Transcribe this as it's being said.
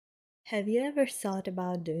Have you ever thought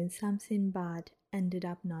about doing something but ended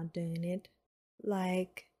up not doing it?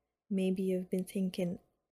 Like maybe you've been thinking,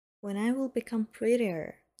 when I will become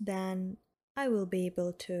prettier, then I will be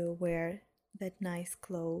able to wear that nice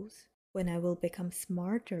clothes. When I will become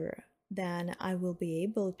smarter, then I will be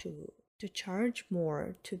able to charge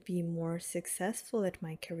more to be more successful at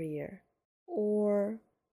my career. Or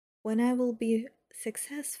when I will be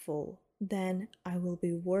successful, then I will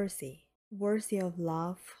be worthy. Worthy of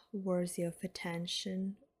love, worthy of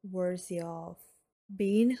attention, worthy of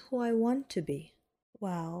being who I want to be.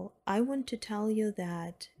 Well, I want to tell you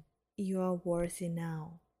that you are worthy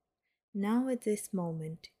now. Now, at this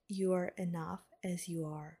moment, you are enough as you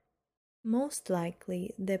are. Most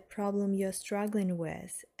likely, the problem you're struggling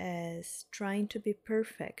with is trying to be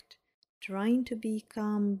perfect, trying to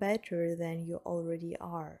become better than you already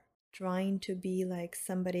are, trying to be like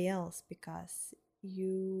somebody else because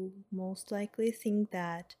you most likely think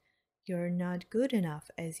that you're not good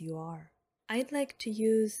enough as you are. I'd like to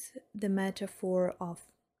use the metaphor of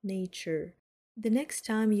nature. The next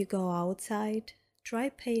time you go outside, try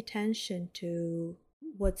pay attention to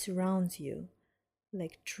what surrounds you,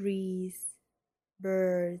 like trees,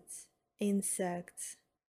 birds, insects,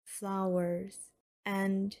 flowers.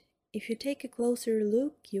 And if you take a closer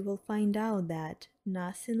look, you will find out that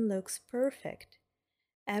nothing looks perfect.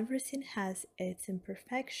 Everything has its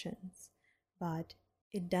imperfections, but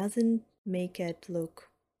it doesn't make it look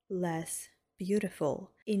less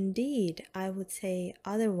beautiful. Indeed, I would say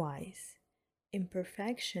otherwise.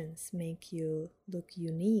 Imperfections make you look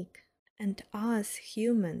unique. And us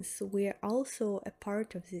humans, we are also a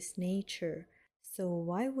part of this nature. So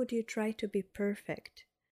why would you try to be perfect?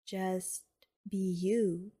 Just be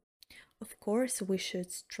you. Of course, we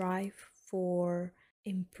should strive for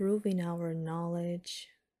improving our knowledge,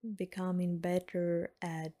 becoming better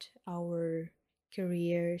at our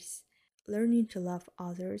careers, learning to love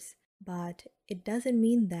others, but it doesn't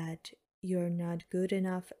mean that you're not good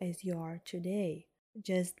enough as you are today.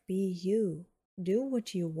 Just be you. Do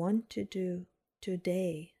what you want to do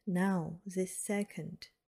today, now, this second.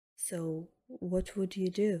 So, what would you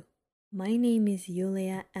do? My name is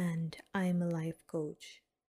Yulia and I'm a life coach.